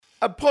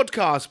a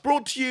podcast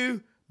brought to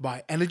you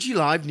by Energy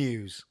Live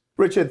News.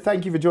 Richard,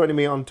 thank you for joining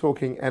me on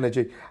Talking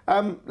Energy.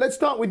 Let's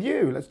start with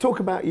you. Let's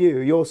talk about you,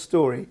 your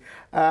story.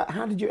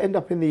 How did you end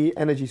up in the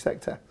energy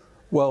sector?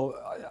 Well,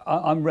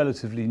 I'm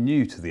relatively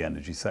new to the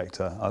energy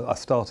sector. I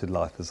started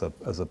life as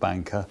a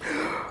banker.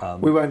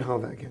 We won't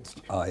hold that against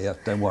you. Oh, yeah,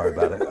 don't worry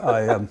about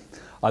it.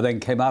 I then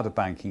came out of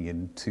banking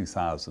in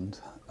 2000,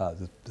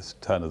 the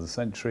turn of the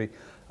century,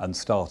 and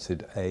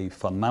started a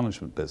fund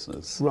management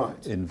business,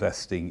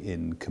 investing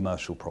in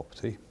commercial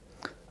property.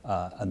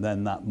 And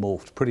then that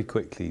morphed pretty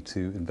quickly to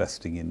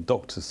investing in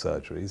doctors'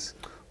 surgeries,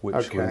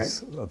 which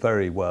was a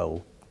very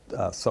well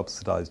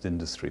subsidised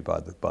industry by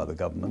the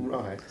government.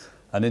 Right.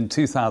 And in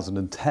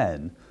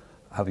 2010,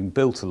 having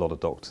built a lot of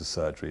doctors'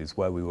 surgeries,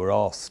 where we were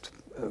asked,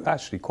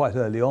 actually quite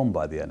early on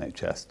by the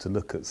NHS, to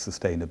look at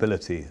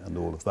sustainability and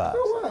all of that,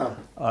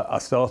 I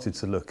started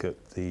to look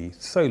at the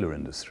solar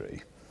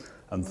industry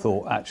and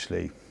thought,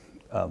 actually,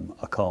 I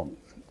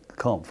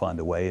can't find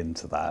a way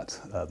into that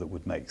that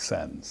would make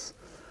sense.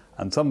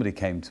 And somebody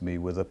came to me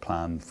with a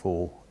plan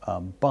for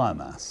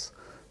biomass,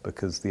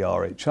 because the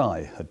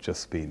RHI had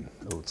just been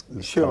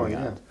coming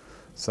out.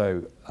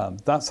 So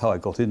that's how I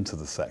got into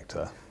the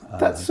sector.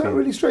 That's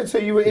really strange. So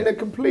you were in a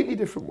completely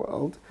different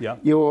world. Yeah.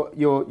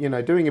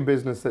 You're doing a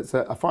business that's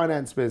a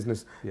finance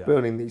business,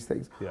 building these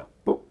things. Yeah.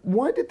 But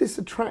why did this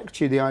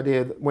attract you, the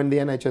idea that when the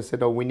NHS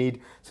said, we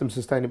need some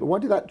sustainable, why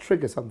did that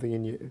trigger something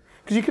in you?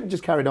 Because you couldn't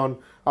just carry on,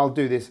 I'll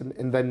do this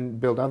and then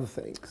build other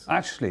things.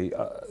 Actually,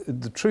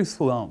 the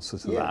truthful answer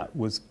to that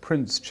was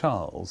Prince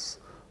Charles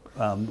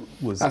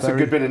That's a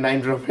good bit of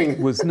name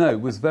dropping.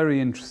 was very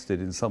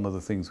interested in some of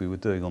the things we were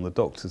doing on the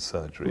doctors'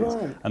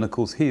 surgeries. Right. And of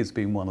course he has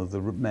been one of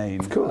the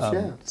main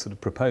sort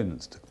of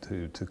proponents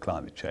to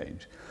climate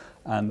change.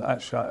 And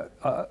actually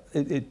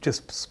it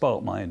just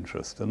sparked my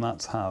interest, and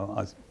that's how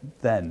I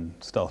then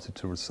started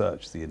to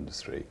research the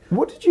industry.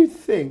 What did you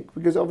think?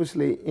 Because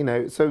obviously,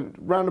 so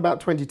round about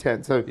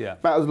 2010, so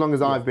about as long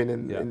as I've been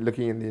in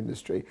looking in the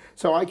industry.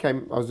 So I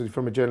was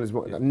from a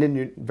journalism, I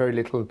knew very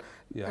little,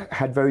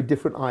 had very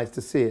different eyes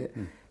to see it.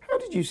 How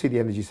did you see the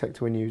energy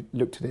sector when you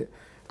looked at it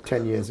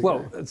 10 years ago?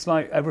 Well, it's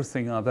like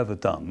everything I've ever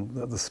done.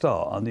 At the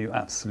start, I knew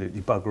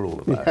absolutely bugger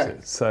all about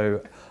it.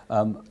 So,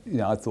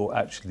 I thought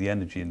actually the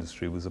energy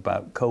industry was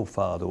about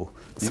coal-fired or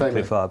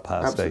nuclear-fired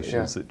power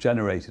stations that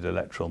generated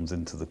electrons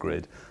into the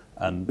grid.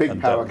 And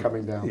power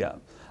coming down. Yeah.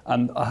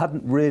 And I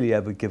hadn't really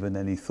ever given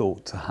any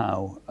thought to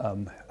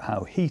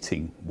how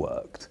heating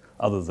worked,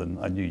 other than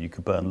I knew you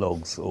could burn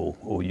logs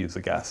or use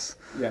a gas.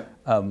 Yeah.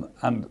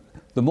 And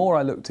the more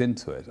I looked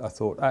into it, I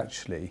thought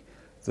actually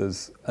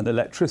there's an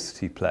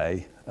electricity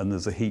play and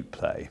there's a heat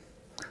play.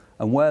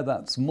 And where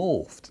that's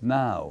morphed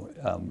now,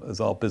 as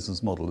our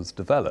business model has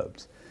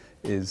developed,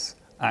 is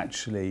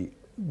actually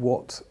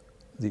what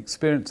the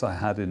experience I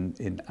had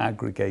in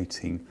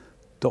aggregating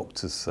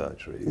doctors'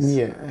 surgeries.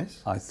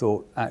 Yes. I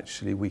thought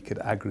actually we could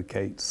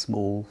aggregate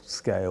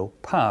small-scale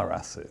power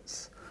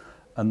assets.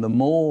 And the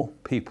more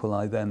people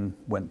I then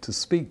went to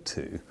speak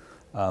to,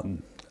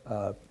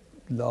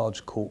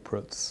 large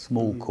corporates,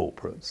 small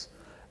corporates,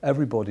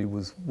 everybody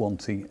was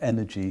wanting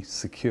energy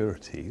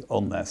security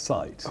on their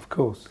site. Of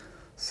course.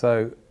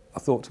 So I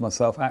thought to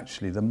myself,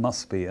 actually, there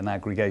must be an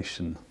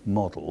aggregation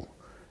model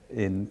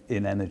in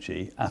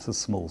energy at a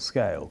small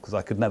scale, because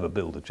I could never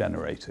build a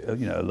generator,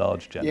 a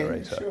large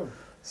generator. Yeah, sure.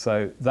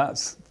 So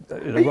that's,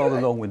 in a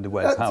rather long-winded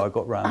way, is how I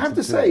got round to it. I have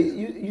to say,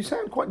 you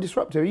sound quite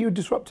disruptive. Are you a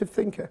disruptive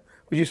thinker?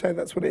 Would you say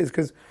that's what it is?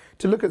 Because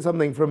to look at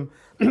something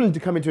to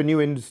come into a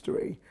new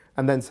industry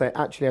and then say,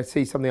 actually, I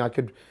see something I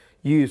could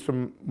use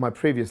from my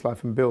previous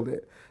life and build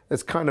it,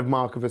 that's kind of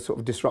mark of a sort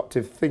of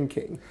disruptive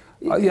thinking.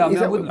 I've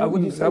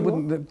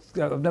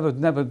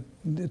never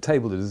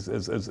tabled it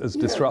as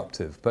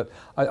disruptive, but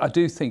I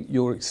do think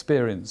your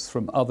experience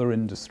from other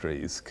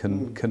industries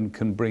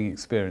can bring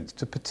experience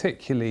to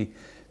particularly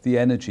the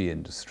energy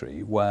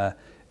industry, where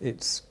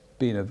it's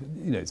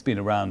been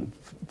around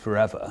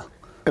forever.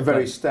 A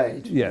very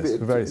stage. Yes,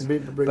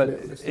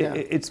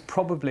 it's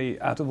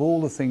probably, out of all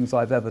the things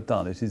I've ever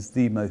done, it is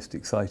the most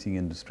exciting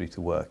industry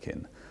to work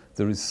in.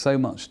 There is so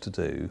much to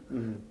do.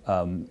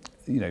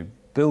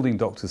 Building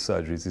doctors'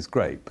 surgeries is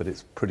great, but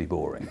it's pretty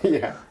boring.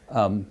 Yeah.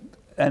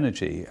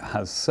 Energy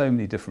has so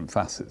many different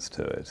facets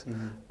to it,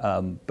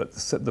 but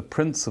the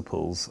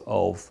principles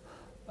of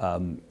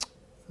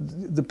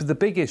the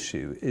big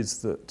issue is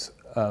that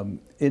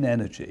in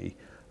energy,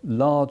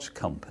 large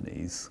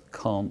companies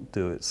can't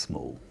do it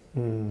small.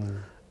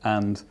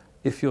 And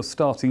if you're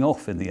starting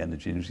off in the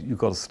energy industry, you've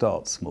got to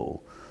start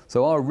small.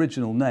 So our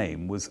original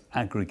name was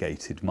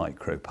Aggregated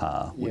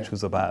Micropower, which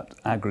was about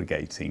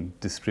aggregating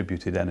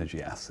distributed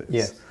energy assets.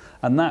 Yes.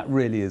 And that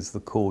really is the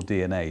core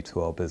DNA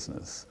to our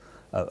business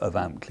of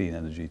AMP Clean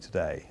Energy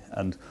today.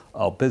 And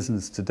our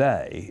business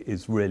today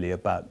is really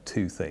about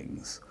two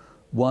things.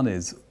 One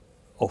is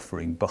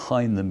offering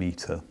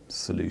behind-the-meter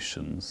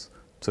solutions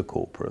to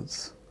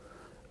corporates.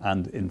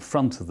 And in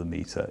front of the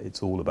meter,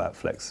 it's all about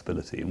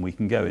flexibility, and we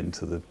can go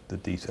into the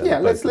detail. Yeah,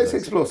 let's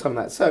explore some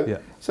of that.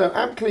 So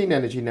AMP Clean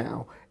Energy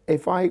now,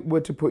 if I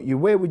were to put you,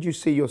 where would you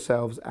see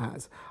yourselves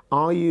as?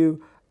 Are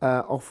you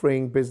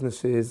offering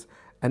businesses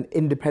an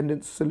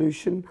independent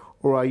solution,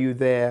 or are you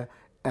there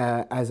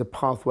as a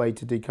pathway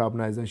to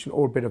decarbonisation,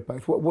 or a bit of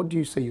both? What do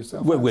you see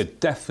yourself as? We're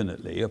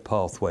definitely a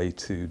pathway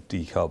to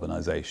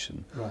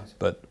decarbonisation. Right.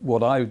 But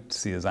what I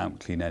see as Amp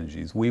Clean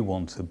Energy is we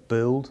want to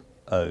build,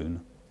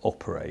 own,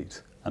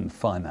 operate and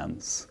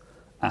finance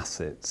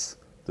assets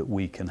that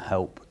we can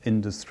help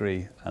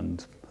industry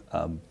and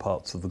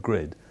parts of the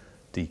grid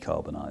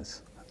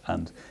decarbonise.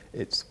 And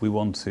we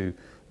want to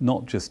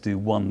not just do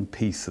one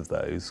piece of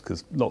those,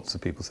 because lots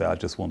of people say, I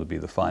just want to be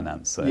the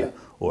financer,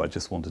 or I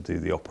just want to do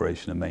the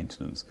operation and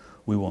maintenance.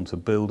 We want to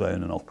build,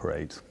 own and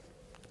operate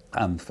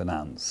and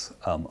finance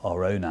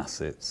our own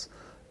assets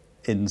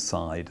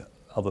inside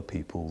other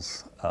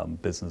people's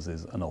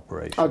businesses and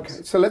operations.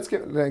 Okay, so let's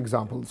get an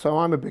example. So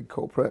I'm a big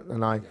corporate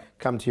and I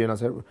come to you and I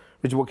say,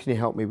 Richard, what can you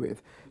help me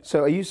with?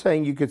 So are you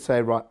saying you could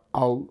say, right,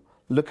 I'll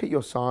look at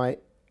your site.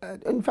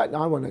 In fact,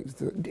 I want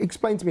to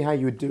explain to me how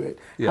you would do it.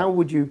 How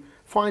would you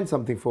find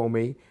something for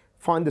me,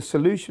 find the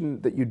solution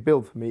that you'd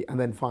build for me, and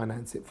then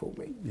finance it for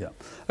me? Yeah.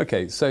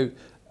 Okay, so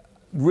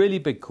really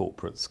big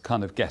corporates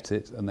kind of get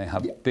it, and they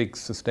have big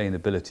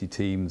sustainability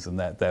teams, and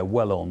they're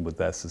well on with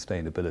their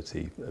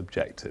sustainability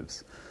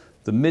objectives.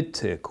 The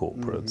mid-tier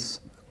corporates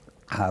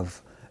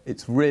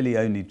it's really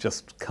only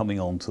just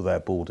coming onto their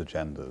board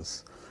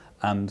agendas.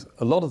 And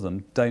a lot of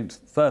them don't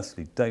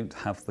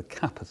have the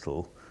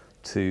capital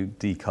to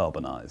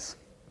decarbonise,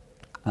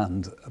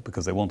 and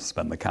because they want to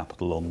spend the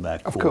capital on their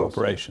core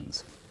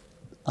operations.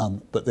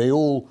 But they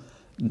all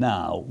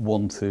now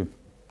want to,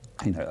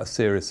 are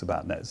serious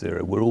about net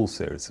zero. We're all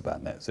serious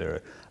about net zero,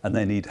 and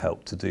they need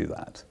help to do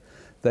that.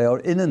 They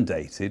are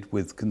inundated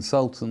with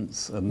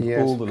consultants and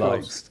all the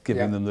likes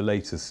giving them the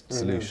latest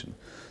solution.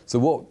 So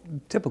what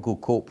typical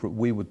corporate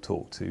we would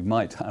talk to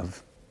might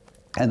have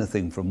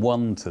anything from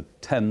 1 to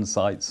 10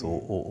 sites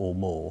or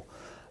more.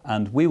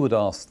 And we would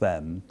ask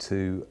them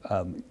to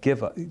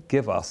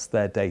give us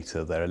their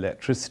data, their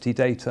electricity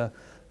data,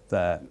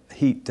 their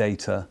heat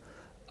data,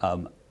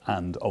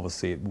 and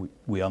obviously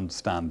we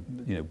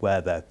understand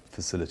where their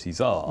facilities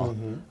are,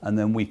 and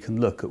then we can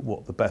look at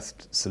what the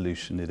best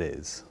solution it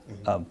is.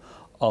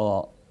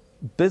 Our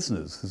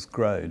business has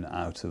grown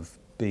out of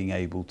being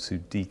able to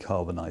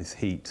decarbonise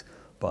heat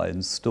by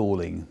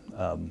installing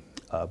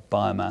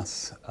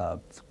biomass,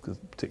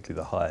 particularly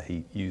the higher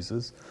heat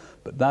users,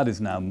 but that is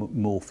now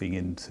morphing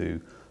into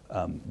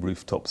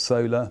rooftop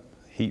solar,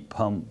 heat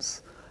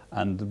pumps,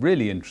 and the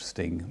really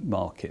interesting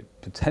market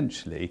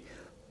potentially,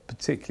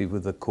 particularly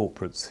with the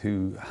corporates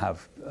who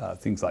have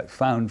things like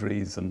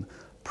foundries and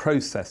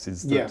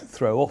processes that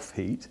throw off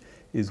heat,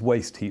 is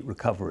waste heat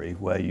recovery,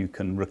 where you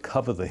can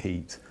recover the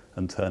heat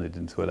and turn it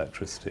into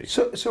electricity.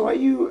 So are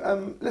you,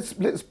 let's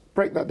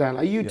break that down.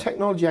 Are you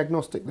technology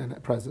agnostic then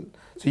at present?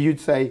 So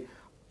you'd say,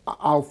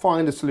 I'll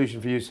find a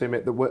solution for you,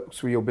 Sumit, that works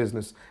for your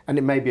business, and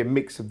it may be a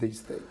mix of these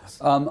things.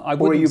 I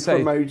wouldn't say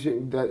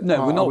promoting that?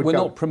 No, we're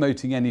not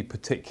promoting any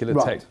particular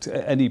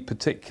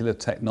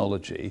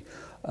technology.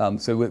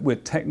 So we're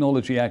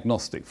technology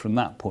agnostic from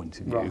that point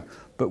of view,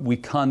 but we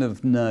kind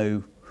of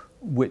know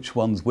which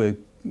ones we're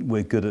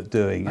good at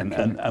doing,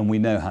 and we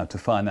know how to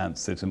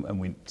finance it,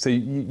 so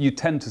you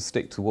tend to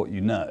stick to what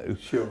you know,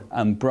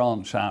 and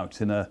branch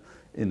out in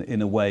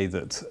a way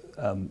that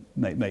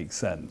makes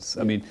sense.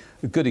 I mean,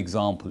 a good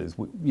example is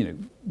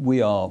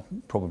we are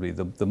probably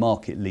the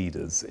market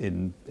leaders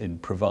in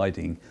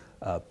providing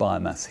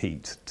biomass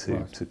heat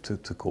to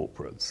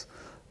corporates.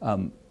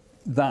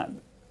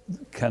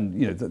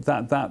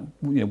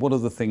 What are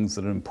the things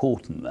that are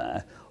important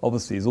there?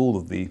 Obviously, is all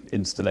of the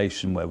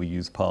installation where we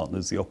use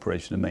partners, the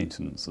operation and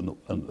maintenance,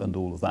 and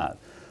all of that.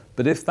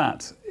 But if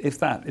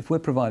we're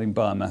providing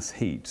biomass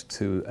heat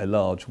to a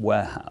large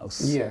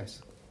warehouse,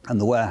 and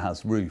the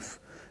warehouse roof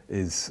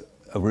is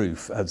a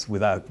roof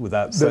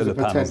without solar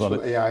panels on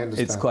it,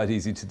 it's quite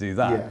easy to do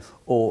that. Yes.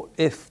 Or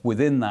if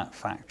within that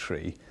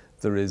factory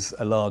there is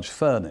a large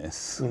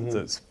furnace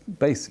that's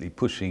basically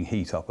pushing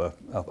heat up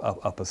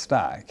a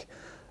stack,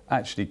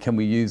 actually, can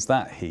we use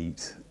that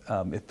heat,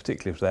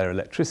 particularly if they're an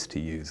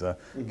electricity user,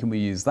 can we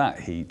use that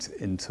heat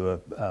into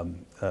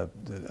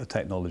a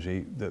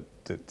technology that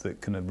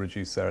can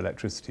reduce their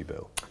electricity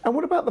bill? And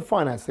what about the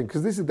financing?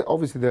 Because this is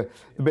obviously the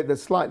bit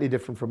that's slightly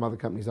different from other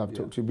companies I've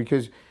talked to,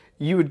 because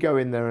you would go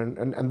in there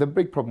and the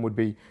big problem would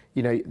be,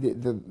 the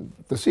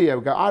CEO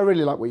would go, I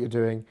really like what you're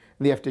doing,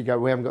 and the FD go,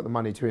 we haven't got the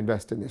money to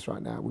invest in this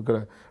right now, we've got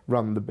to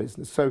run the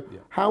business. So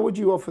how would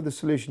you offer the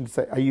solution to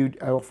say, are you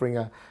offering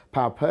a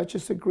power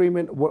purchase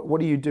agreement?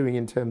 What are you doing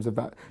in terms of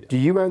that? Do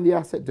you own the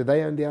asset? Do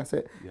they own the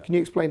asset? Can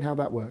you explain how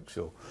that works?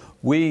 Sure.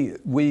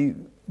 When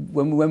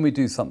we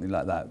do something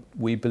like that,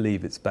 we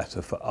believe it's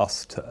better for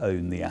us to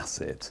own the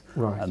asset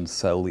and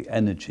sell the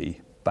energy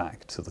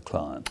back to the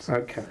client.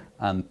 Okay.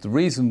 And the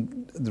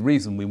reason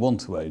we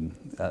want to own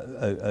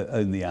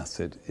the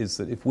asset is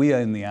that if we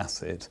own the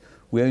asset,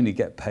 we only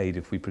get paid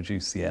if we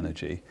produce the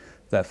energy.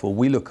 Therefore,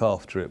 we look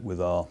after it with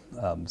our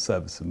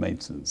service and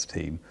maintenance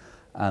team,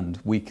 and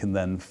we can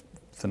then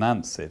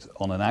finance it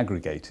on an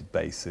aggregated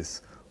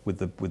basis with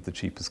the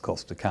cheapest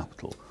cost of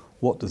capital.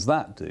 What does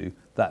that do?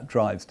 That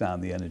drives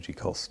down the energy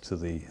cost to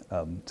the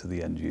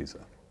end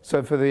user.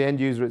 So for the end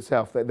user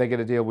itself, they get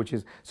a deal which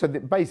is, so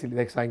basically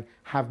they're saying,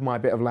 have my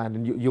bit of land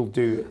and you'll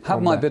do it.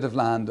 Have my bit of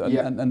land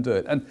and do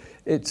it. And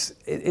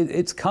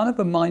it's kind of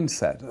a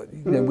mindset.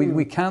 You know,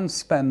 we can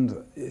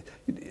spend,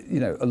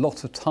 a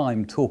lot of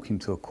time talking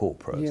to a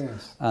corporate.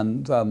 Yes.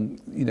 And,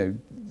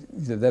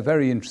 they're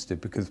very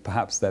interested because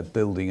perhaps they're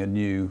building a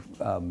new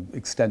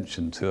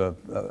extension to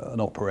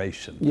an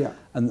operation. Yeah.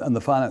 And the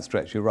finance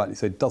director, you rightly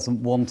said,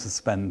 doesn't want to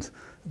spend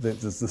the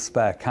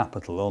spare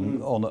capital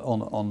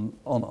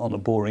on a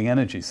boring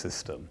energy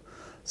system.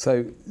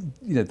 So,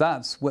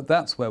 that's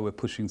where we're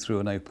pushing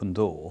through an open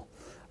door.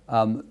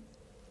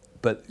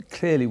 But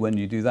clearly, when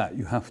you do that,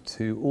 you have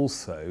to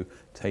also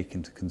take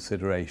into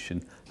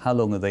consideration how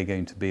long are they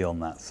going to be on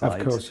that site?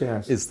 Of course,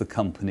 yes. Is the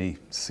company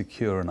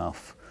secure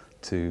enough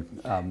to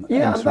enter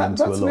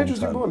that's into a long an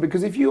interesting term? point,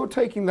 because if you're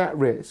taking that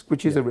risk,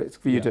 which is a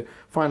risk for you to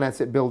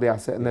finance it, build the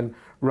asset, and then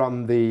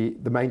run the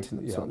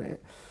maintenance on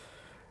it,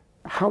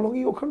 how long are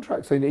your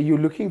contracts? So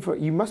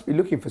you must be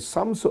looking for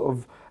some sort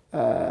of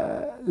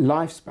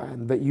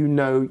lifespan that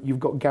you've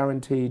got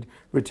guaranteed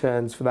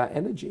returns for that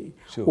energy.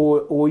 Sure.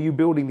 Or are you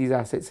building these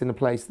assets in a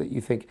place that you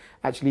think,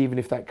 actually, even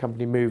if that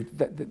company moved,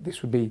 that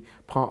this would be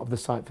part of the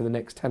site for the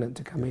next tenant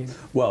to come in?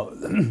 Well,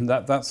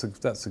 that's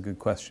a good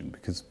question,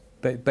 because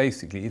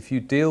basically, if you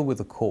deal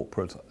with a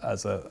corporate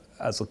as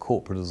a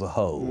corporate as a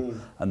whole,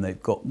 and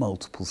they've got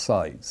multiple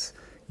sites,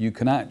 you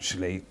can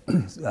actually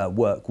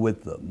work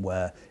with them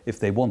where if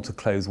they want to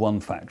close one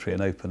factory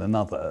and open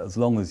another, as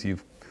long as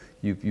you've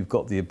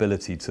got the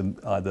ability to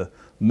either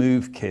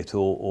move kit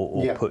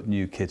or put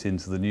new kit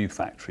into the new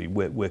factory,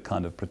 we're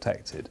kind of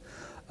protected.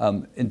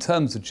 In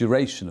terms of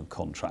duration of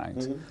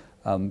contract,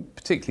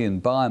 particularly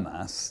in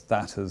biomass,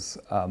 that is,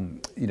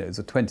 is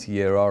a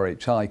 20-year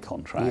RHI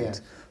contract. Yeah.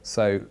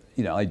 So,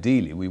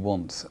 ideally we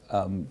want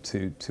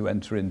to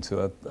enter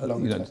into a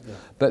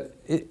but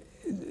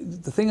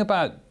the thing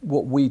about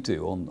what we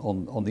do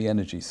on the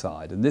energy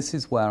side, and this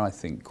is where I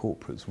think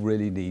corporates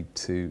really need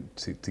to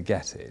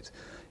get it,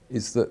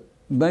 is that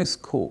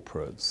most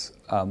corporates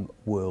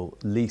will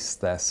lease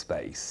their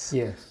space.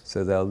 Yes.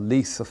 So they'll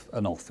lease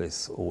an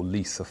office or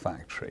lease a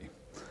factory.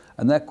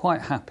 And they're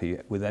quite happy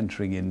with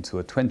entering into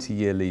a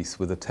 20-year lease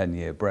with a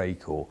 10-year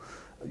break, or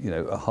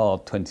a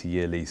hard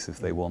 20-year lease if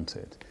they want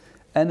it.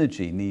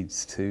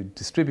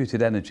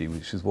 Distributed energy,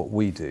 which is what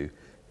we do,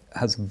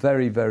 has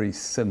very, very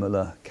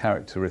similar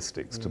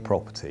characteristics to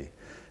property.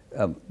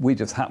 We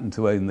just happen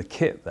to own the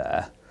kit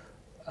there,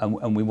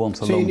 and we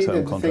want a long-term contract. So you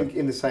need them to think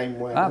in the same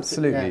way.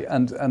 Absolutely,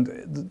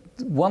 and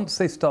once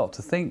they start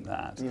to think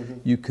that,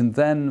 you can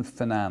then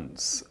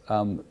finance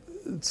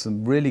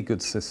some really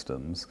good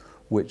systems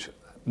which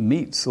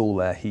meets all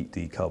their heat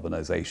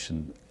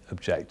decarbonisation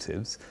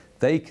objectives.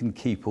 They can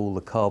keep all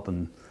the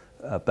carbon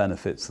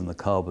benefits and the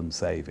carbon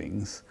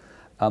savings.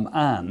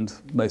 And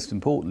most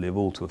importantly of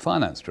all to a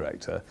finance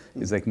director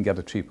is they can get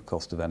a cheaper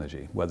cost of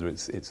energy, whether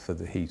it's for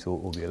the heat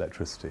or the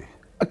electricity.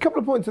 A couple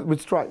of points that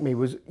would strike me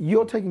was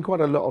you're taking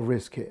quite a lot of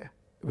risk here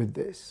with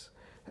this,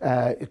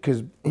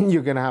 because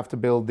you're going to have to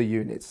build the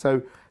units.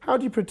 So how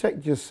do you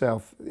protect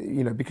yourself,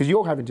 because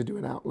you're having to do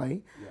an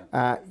outlay,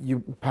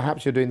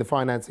 perhaps you're doing the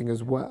financing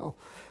as well.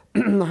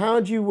 How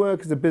do you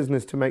work as a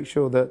business to make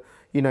sure that,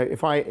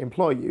 if I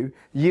employ you,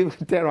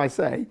 dare I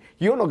say,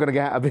 you're not going to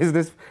get out of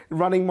business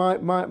running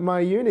my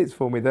units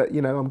for me that,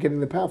 I'm getting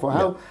the power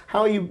for. How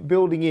are you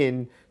building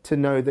in to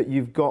know that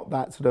you've got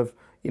that sort of,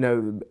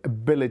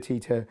 ability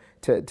to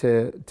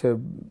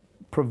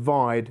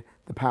provide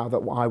the power that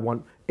I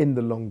want in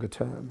the longer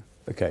term?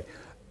 Okay.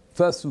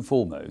 First and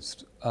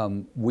foremost,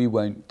 we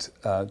won't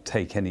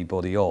take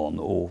anybody on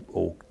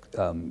or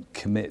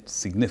commit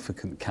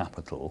significant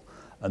capital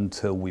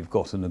until we've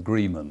got an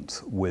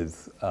agreement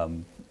with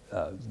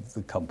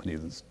the company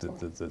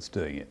that's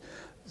doing it.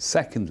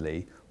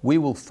 Secondly, we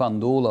will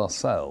fund all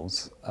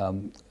ourselves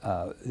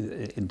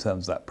in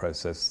terms of that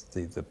process,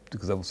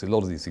 because obviously a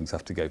lot of these things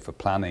have to go for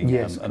planning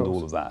and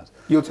all of that.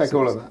 You'll take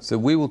all of that? So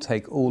we will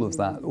take all of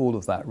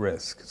that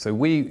risk. So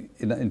we,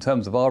 in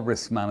terms of our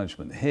risk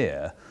management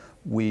here,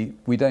 we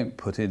don't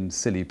put in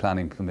silly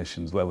planning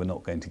permissions where we're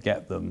not going to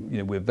get them.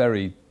 We're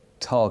very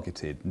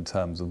targeted in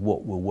terms of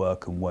what will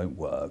work and won't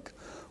work.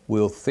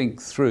 We'll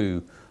think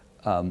through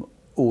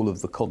all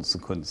of the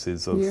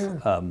consequences of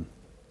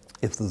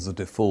if there's a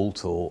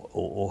default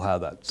or how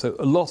that. So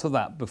a lot of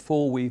that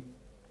before we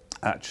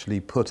actually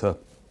put a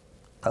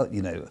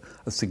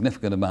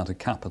significant amount of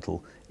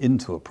capital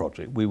into a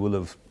project, we will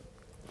have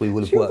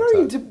worked out. You're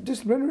very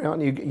interdisciplinary,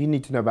 aren't you? You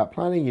need to know about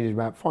planning, you need to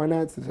know about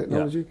finance, the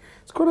technology. Yeah.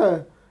 It's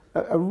quite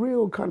a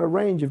real kind of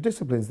range of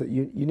disciplines that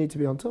you need to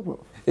be on top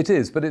of. It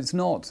is, but it's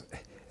not.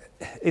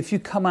 If you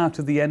come out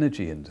of the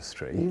energy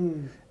industry,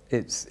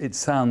 it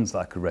sounds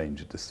like a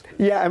range of disciplines.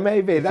 Yeah,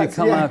 maybe.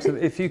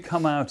 If you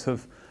come out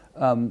of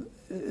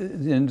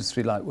the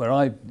industry like where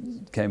I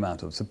came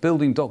out of, so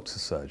building doctor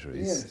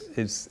surgeries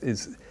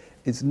is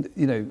it's,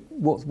 you know,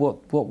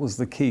 what was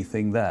the key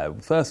thing there?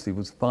 Firstly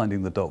was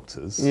finding the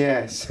doctors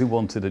who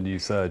wanted a new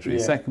surgery.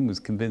 Yeah. Second was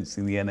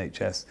convincing the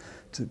NHS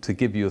to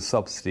give you a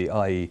subsidy,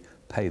 i.e.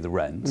 pay the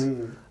rent.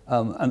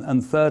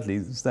 And thirdly,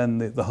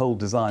 then the whole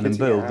design and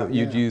build that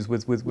you'd use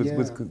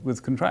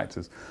with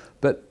contractors.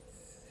 But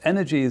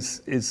energy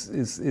is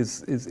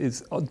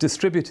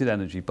distributed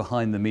energy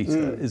behind the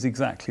meter is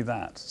exactly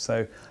that.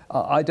 So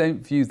I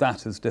don't view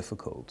that as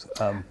difficult.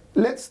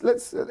 Let's.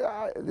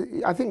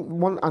 I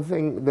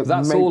think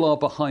that's all our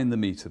behind the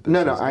meter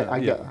business. No, I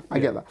get that. I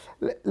get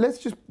that. Let's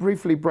just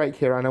briefly break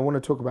here, and I want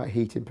to talk about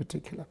heat in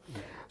particular.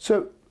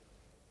 So,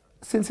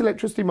 since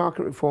electricity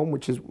market reform,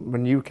 which is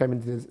when you came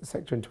into the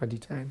sector in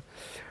 2010,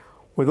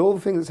 with all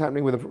the things that's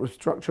happening with the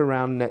structure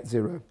around net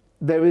zero,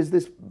 there is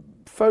this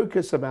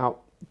focus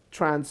about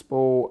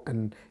transport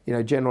and, you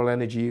know, general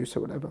energy use or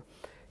whatever.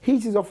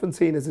 Heat is often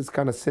seen as this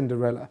kind of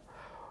Cinderella.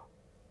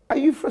 Are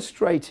you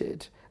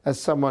frustrated as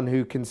someone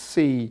who can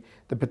see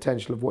the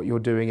potential of what you're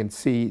doing and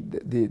see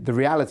the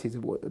realities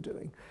of what you're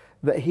doing,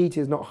 that heat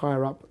is not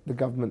higher up the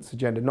government's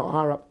agenda, not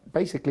higher up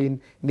basically in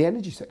the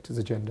energy sector's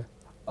agenda?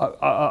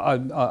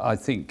 I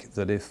think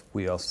that if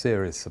we are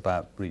serious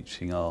about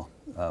reaching our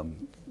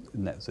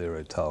net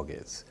zero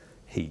targets,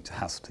 heat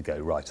has to go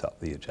right up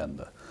the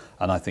agenda.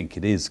 And I think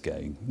it is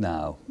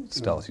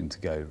starting to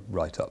go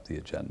right up the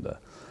agenda.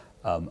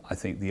 I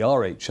think the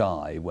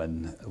RHI,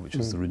 which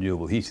is the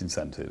Renewable Heat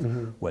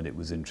Incentive, when it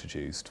was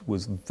introduced,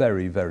 was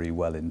very, very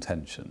well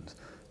intentioned.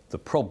 The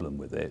problem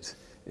with it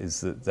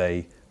is that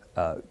they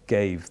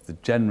gave the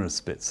generous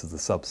bits of the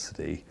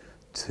subsidy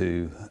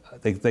to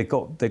they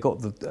got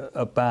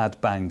a bad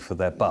bang for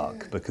their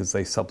buck because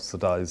they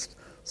subsidised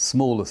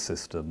smaller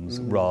systems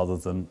rather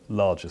than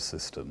larger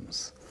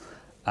systems.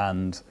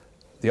 And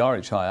the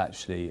RHI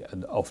actually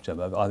and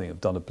Ofgem, I think, have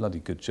done a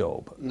bloody good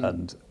job.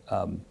 And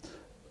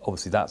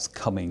obviously that's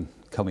coming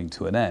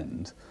to an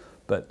end.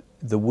 But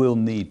there will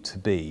need to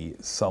be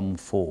some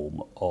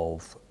form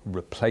of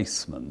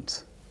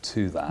replacement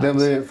to that.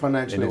 The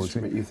financial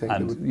instrument, you think?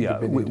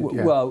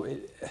 Well,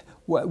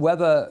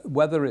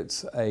 whether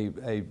it's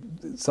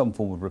some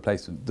form of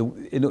replacement,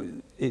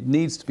 it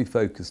needs to be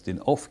focused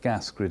in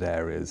off-gas grid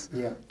areas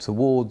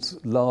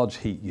towards large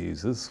heat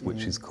users,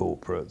 which is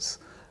corporates,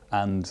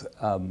 and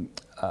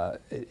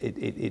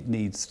it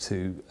needs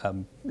to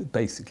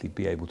basically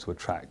be able to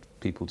attract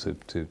people to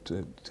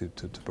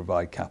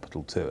provide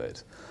capital to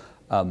it.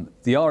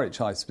 The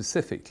RHI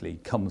specifically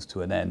comes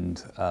to an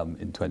end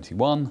in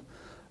 21.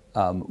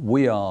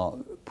 We are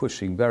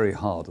pushing very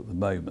hard at the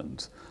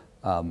moment,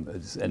 and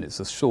it's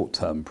a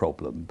short-term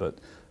problem, but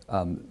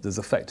there's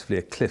effectively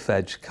a cliff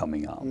edge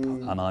coming up,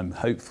 and I'm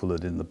hopeful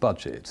that in the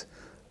budget,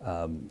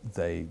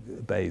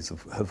 BEIS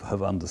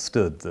have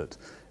understood that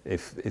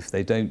if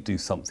they don't do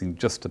something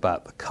just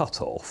about the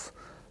cut-off,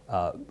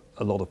 a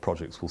lot of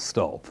projects will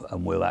stop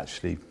and will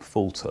actually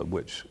falter,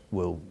 which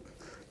will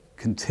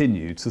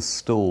continue to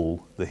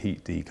stall the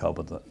heat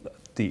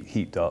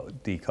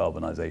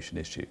decarbonisation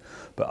issue.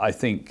 But I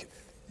think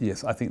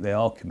they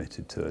are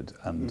committed to it,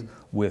 and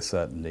we're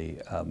certainly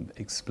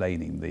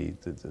explaining the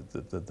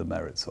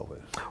merits of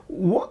it.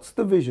 What's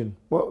the vision?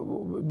 Well,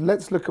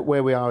 let's look at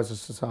where we are as a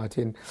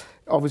society. And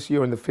obviously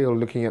you're in the field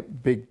looking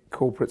at big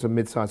corporates and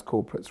mid-sized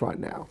corporates right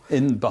now.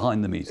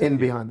 Behind the meter.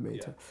 Behind the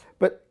meter. Yeah.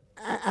 But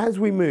as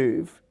we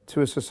move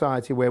to a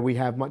society where we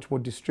have much more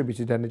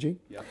distributed energy.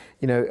 Yeah.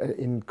 You know,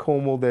 in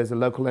Cornwall, there's a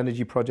local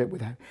energy project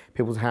with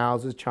people's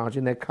houses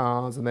charging their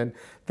cars, and then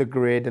the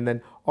grid, and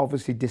then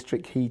obviously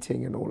district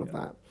heating and all of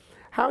that.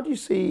 How do you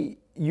see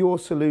your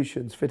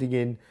solutions fitting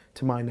in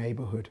to my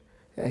neighbourhood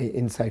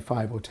in, say,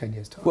 5 or 10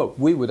 years' time? Well,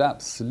 we would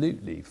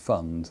absolutely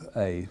fund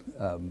a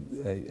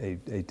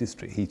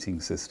district heating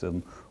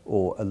system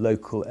or a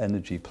local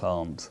energy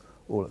plant,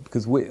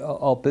 because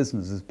our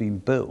business has been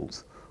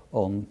built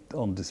on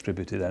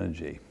distributed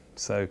energy.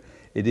 So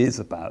it is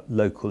about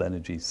local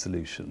energy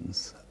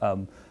solutions.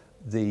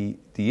 The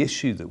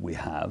issue that we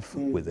have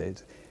with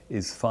it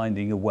is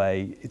finding a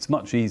way. It's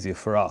much easier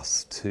for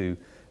us to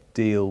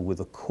deal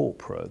with a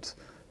corporate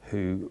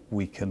who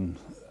we can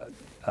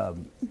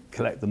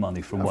collect the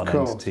money from one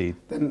entity,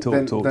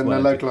 talk to the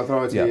local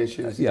authority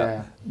issues.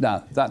 Yeah.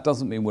 Now, that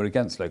doesn't mean we're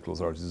against local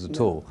authorities at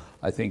all.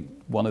 I think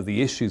one of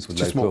the issues with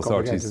local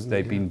authorities is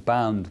they've been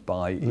bound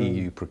by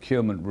EU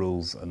procurement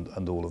rules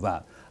and all of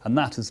that. And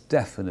that has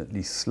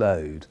definitely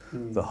slowed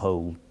the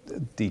whole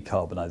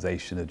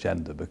decarbonisation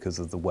agenda because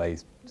of the way...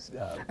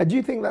 And do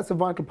you think that's a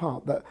vital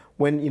part, that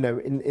when, you know,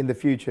 in the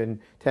future, in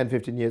 10,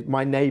 15 years,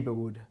 my neighbour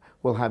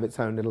will have its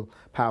own little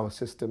power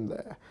system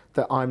there,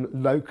 that I'm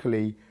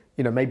locally...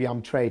 You know, maybe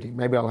I'm trading.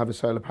 Maybe I'll have a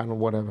solar panel,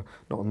 whatever.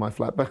 Not on my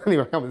flat, but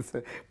anyway.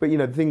 But you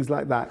know, things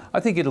like that. I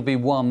think it'll be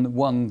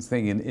one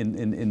thing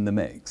in the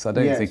mix. I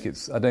don't think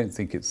it's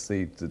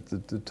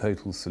the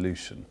total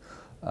solution.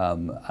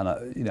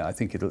 And I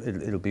think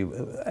it'll be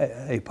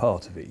a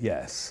part of it.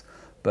 Yes,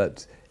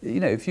 but you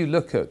know, if you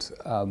look at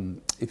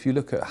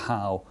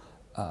how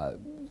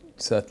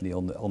certainly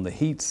on the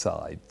heat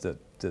side that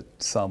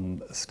that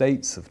some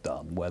states have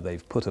done, where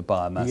they've put a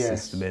biomass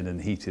system in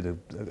and heated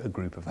a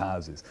group of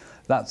houses.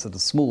 That's at a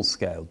small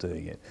scale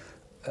doing it.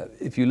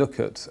 If you look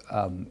at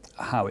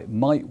how it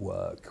might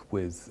work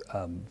with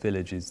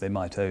villages, they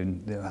might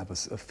have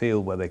a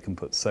field where they can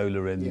put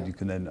solar in. You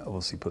can then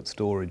obviously put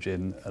storage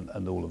in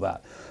and all of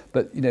that.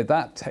 But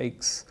that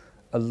takes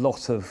a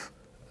lot of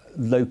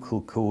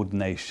local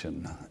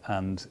coordination,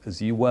 and as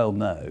you well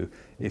know,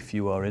 if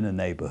you are in a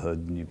neighbourhood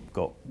and you've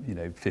got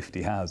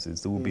 50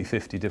 houses, there will be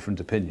 50 different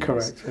opinions.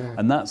 Correct. Yeah.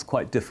 And that's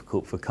quite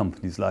difficult for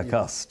companies like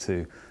us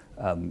to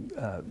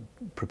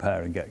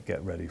prepare and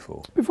get ready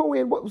for. Before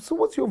we end,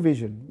 what's your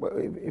vision?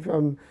 If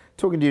I'm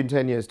talking to you in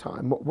 10 years'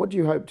 time, what do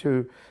you hope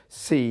to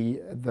see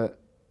that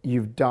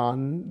you've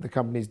done, the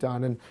company's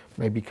done, and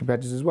maybe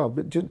competitors as well,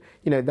 but just,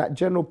 that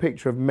general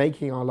picture of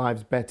making our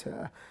lives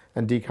better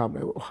and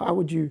decarbonise, how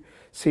would you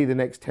see the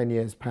next 10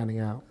 years panning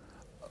out?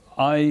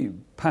 I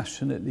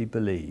passionately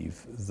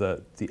believe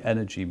that the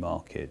energy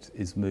market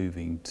is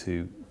moving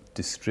to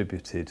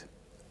distributed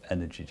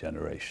energy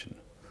generation.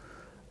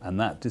 And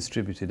that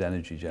distributed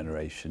energy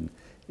generation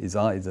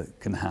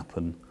can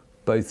happen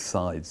both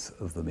sides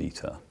of the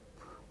meter.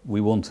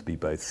 We want to be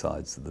both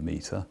sides of the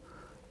meter,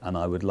 and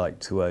I would like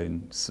to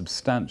own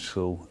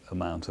substantial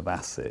amount of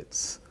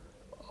assets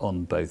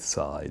on both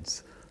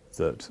sides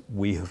that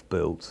we have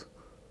built,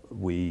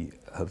 we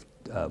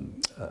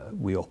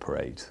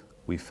operate,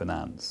 we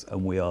finance,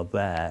 and we are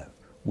there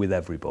with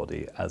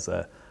everybody as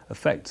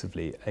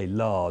effectively a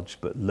large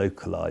but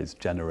localized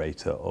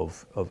generator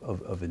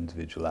of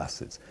individual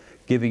assets,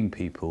 giving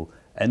people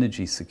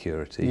energy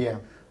security,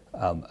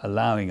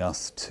 allowing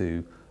us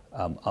to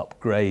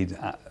upgrade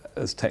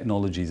as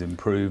technologies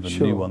improve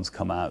and new ones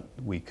come out.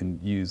 We can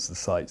use the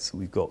sites that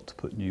we've got to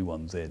put new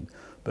ones in.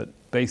 But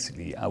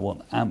basically, I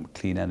want AMP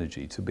Clean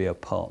Energy to be a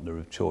partner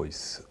of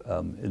choice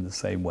in the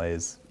same way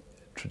as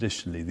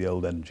traditionally the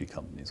old energy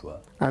companies were.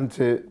 And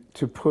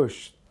to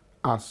push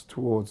us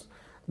towards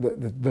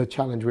the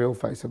challenge we all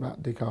face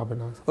about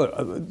decarbonising. Well,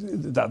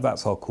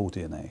 that's our core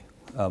DNA.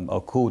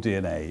 Our core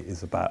DNA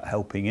is about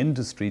helping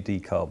industry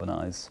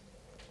decarbonise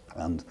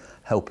and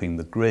helping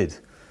the grid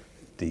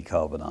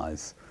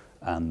decarbonise.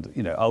 And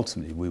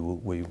ultimately,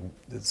 we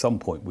at some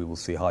point we will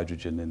see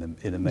hydrogen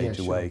in a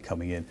major way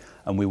coming in,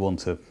 and we want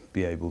to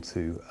be able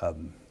to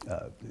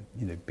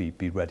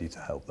be ready to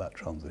help that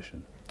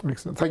transition.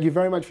 Excellent. Thank you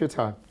very much for your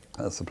time.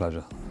 That's a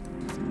pleasure.